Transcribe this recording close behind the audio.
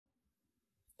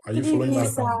Are you Good following evening, that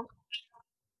sir. account?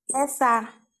 Yes, sir.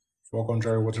 What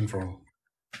country are you watching from?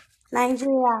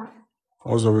 Nigeria.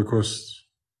 What's the request?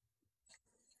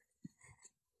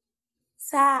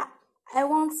 Sir, I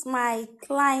want my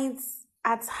client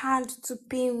at hand to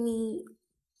pay me.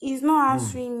 He's not Hmm.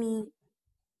 answering me.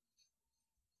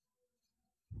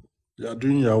 You are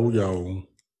doing Yahoo Yahoo.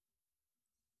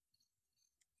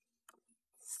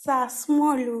 Sir,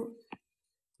 small.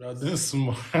 You are doing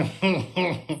small.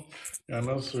 You are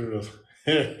not serious.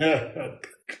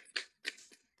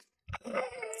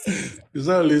 It's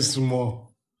not really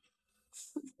small.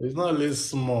 It's not really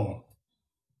small.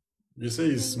 You say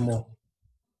it's small.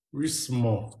 We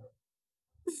small.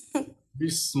 Be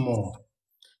small.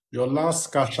 Your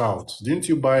last cash out. Didn't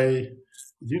you buy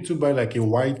like a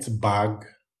white bag?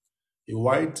 A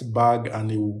white bag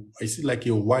and I see like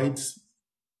a white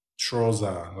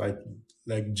trouser,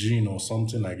 like jean or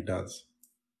something like that.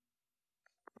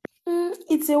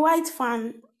 It's a white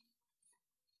fan.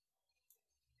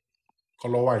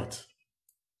 Color white.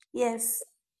 Yes.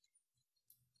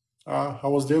 I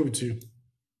was there with you.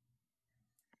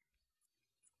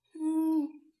 Mm,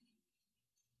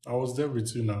 I was there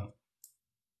with you now.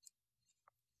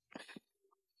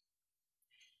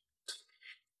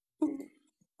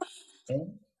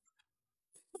 Eh?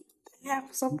 yeah, I'm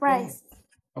I'm telling surprised.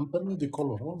 I'm telling you the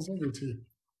color. What's that with you?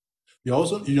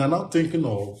 You are now thinking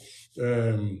of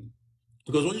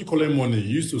because when you collect money,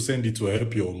 you used to send it to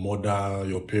help your mother,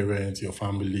 your parents, your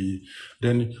family.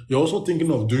 Then you're also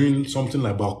thinking of doing something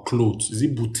about clothes. Is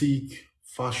it boutique,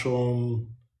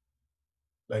 fashion?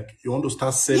 Like you want to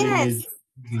start selling it Yes.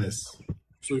 business.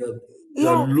 So you're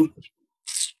Yes. look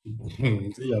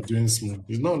say you're doing small.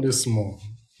 It's not only small.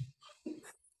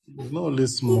 It's not only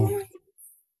small.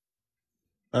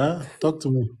 Huh? Talk to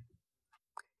me.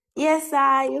 Yes,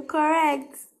 sir. You're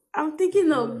correct. I'm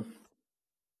thinking of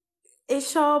a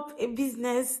shop, a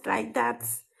business like that.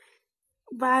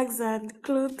 Bags and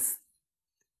clothes.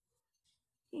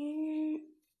 Mm,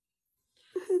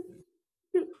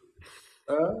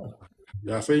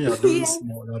 You are saying you're doing yes.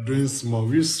 small. You're doing small.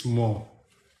 Real small.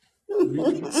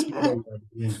 Real small that you are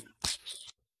doing.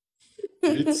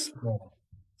 Bit small.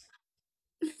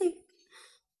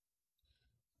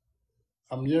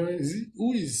 I'm hearing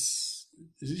is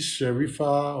it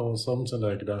Sherifa or something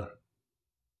like that?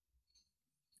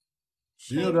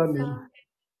 Do you know that name? Sharifa.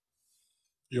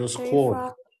 Your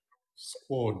Sharifa.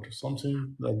 squad,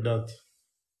 something like that.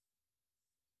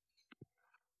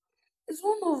 It's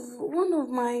one of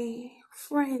my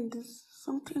friends,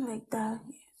 something like that.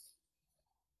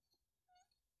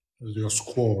 Your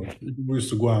squad. People used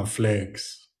to go and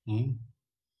flex. Hmm?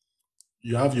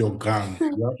 You have your gang,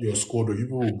 you have your squad. Where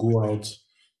people will go out,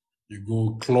 you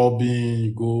go clubbing,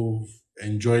 you go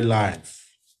enjoy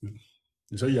life.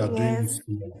 So you are doing Yes,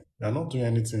 small. You are not doing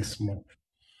anything small.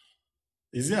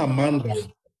 Is it Amanda?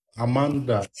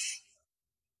 Amanda.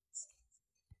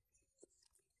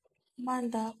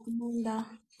 Amanda.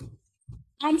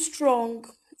 I'm strong.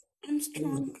 I'm Who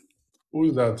strong. who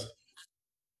is that?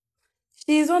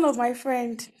 She's one of my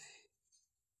friend.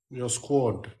 Your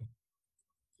squad.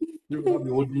 You have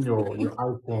you holding your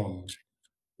iPhone.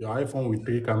 Your iPhone with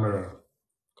three camera.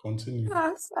 Continue.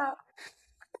 Yes,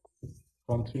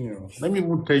 Continue. Let me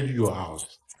even tell you your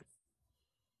house.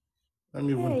 Let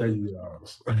me even tell hey, you your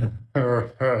house.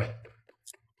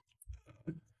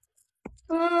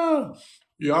 Ah,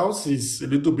 your house is a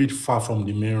little bit far from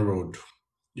the main road.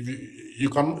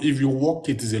 If you walk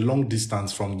it is a long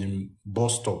distance from the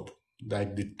bus stop,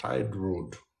 like the tied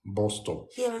road bus stop.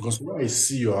 yes, Because where I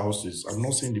see your houses, I'm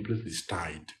not saying the place is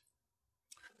tied.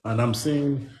 And I'm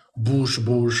saying bush.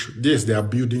 Yes, there are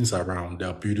buildings around. There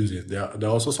are buildings. There are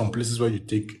also some places where you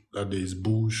take that there is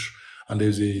bush and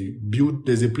there's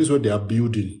a place where they are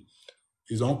building.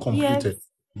 It's uncompleted. yes,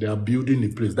 They are building a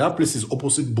place. That place is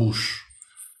opposite bush.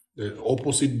 The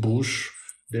opposite bush.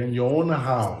 Then your own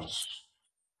house.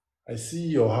 I see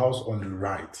your house on the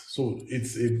right. So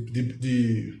it's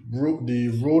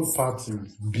the road part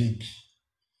is big.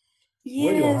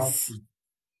 Where your house yes, is,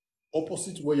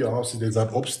 opposite where your house is, there's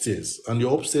an upstairs, and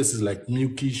your upstairs is like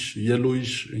milkish,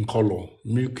 yellowish in color.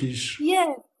 Milkish,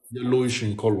 yes. yellowish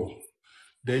in color.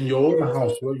 Then your own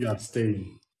house where you are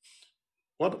staying.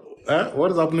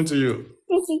 What is happening to you?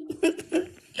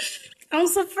 I'm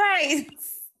surprised.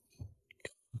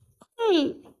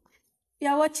 Hmm.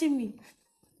 You're watching me.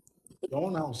 Your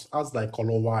own house has like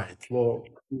color white. Well,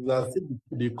 it's as if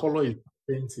the color is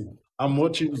painted. I'm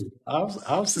watching you. I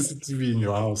have CCTV in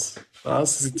your house. I have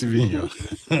CCTV in your.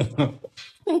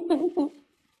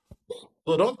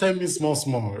 So don't tell me small.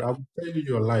 I'm telling you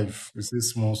your life. You say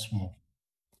small. Small.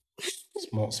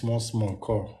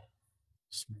 Call.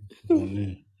 Small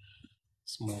money.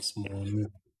 Small money.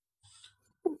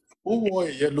 Who wore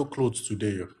a yellow clothes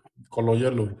today? Color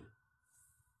yellow.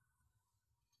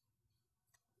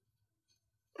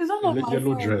 It's one A of my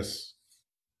yellow friends. dress.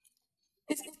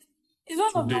 It's, it's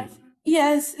one of my Today.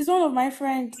 yes, it's one of my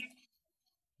friends.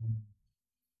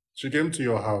 She came to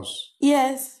your house.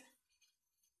 Yes,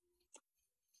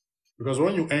 Because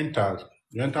when you enter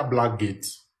Black Gate.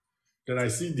 Then I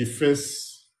see the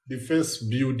first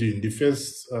building, the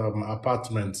first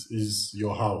apartment is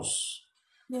your house.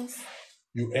 yes.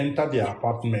 You enter the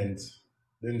apartment,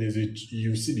 then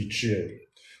you see the chair.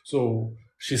 So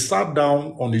she sat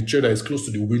down on the chair that is close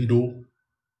to the window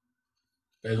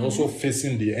that is also Mm-hmm.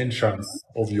 facing the entrance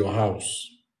of your house.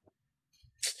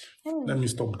 Hey, Let me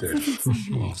stop there.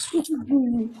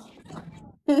 CCTV.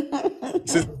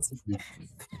 CCTV.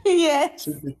 Yes.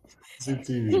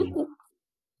 CCTV.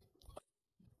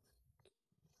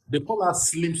 They call her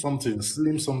Slim something,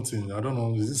 Slim something. I don't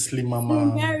know. Is it Slim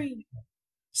Mama? Berry.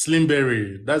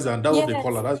 Slimberry. That's what they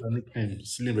call her. Yes. That's her nickname,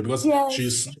 Slimberry. Because Yes.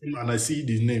 she's slim and I see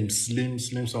the name Slim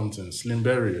something.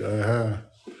 Slimberry.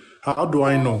 How do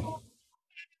I Yeah, know?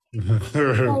 yeah,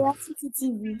 I yeah,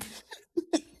 CCTV.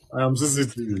 am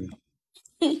CCTV.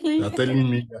 They're telling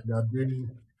me that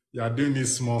you are doing it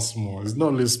small. It's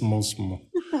not really small.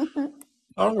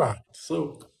 All right.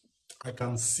 So I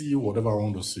can see whatever I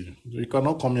want to see. You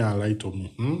cannot come here and lie to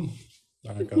me.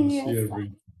 I can see Yes.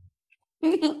 everything.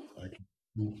 I can,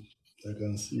 I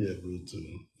can see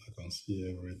everything. I can see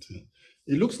everything.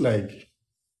 It looks like,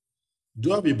 do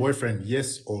you have a boyfriend?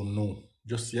 Yes or no?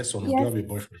 Just yes or no. Do you Yes. have a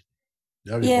boyfriend?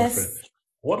 Do you have a boyfriend? Yes.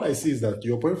 What I see is that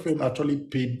your boyfriend actually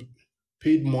paid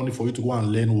money for you to go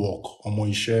and learn work or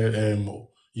he share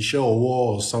a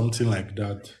war or something like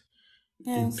that.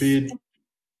 He Yes. paid,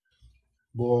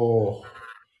 but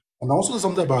and also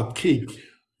something about cake.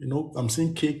 I'm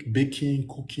seeing cake, baking,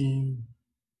 cooking,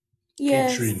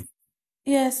 Yes. catering.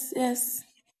 Yes. Yes.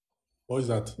 What is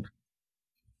that?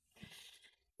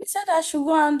 He said I should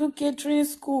go and do catering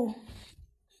school.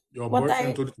 Your But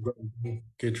boyfriend I told you to go and do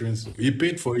catering. He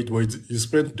paid for it, but he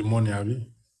spent the money, have you?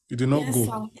 You did not yes, go.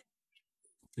 sir.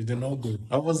 You did not go.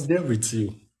 I was there with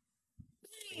you.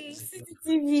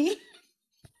 CCTV.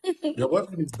 Your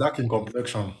boyfriend is dark in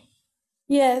complexion.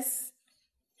 Yes.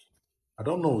 I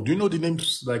don't know. Do you know the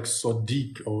names like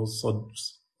Sadiq or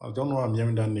I don't know why I'm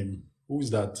hearing that name. Who is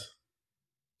that?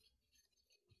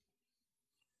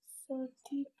 So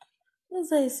deep. What's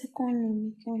that second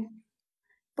name again?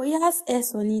 But he has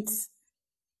S on it.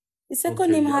 The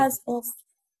second Okay, name yeah. has S.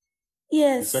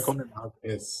 The Yes. second name has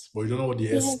S, but you don't know what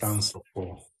the S Yes. stands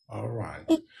for. All right.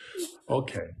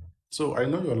 Okay. So I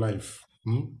know your life.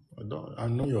 I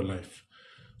know your life.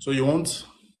 So you want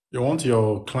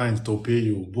your client to pay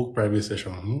you book private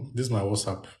session. This is my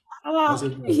WhatsApp. Ah,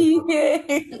 Message my WhatsApp. yeah.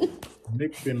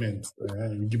 Make payment.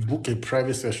 You book a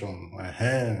private session.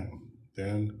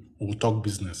 Then we'll talk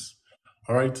business.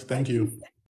 All right. Thank you.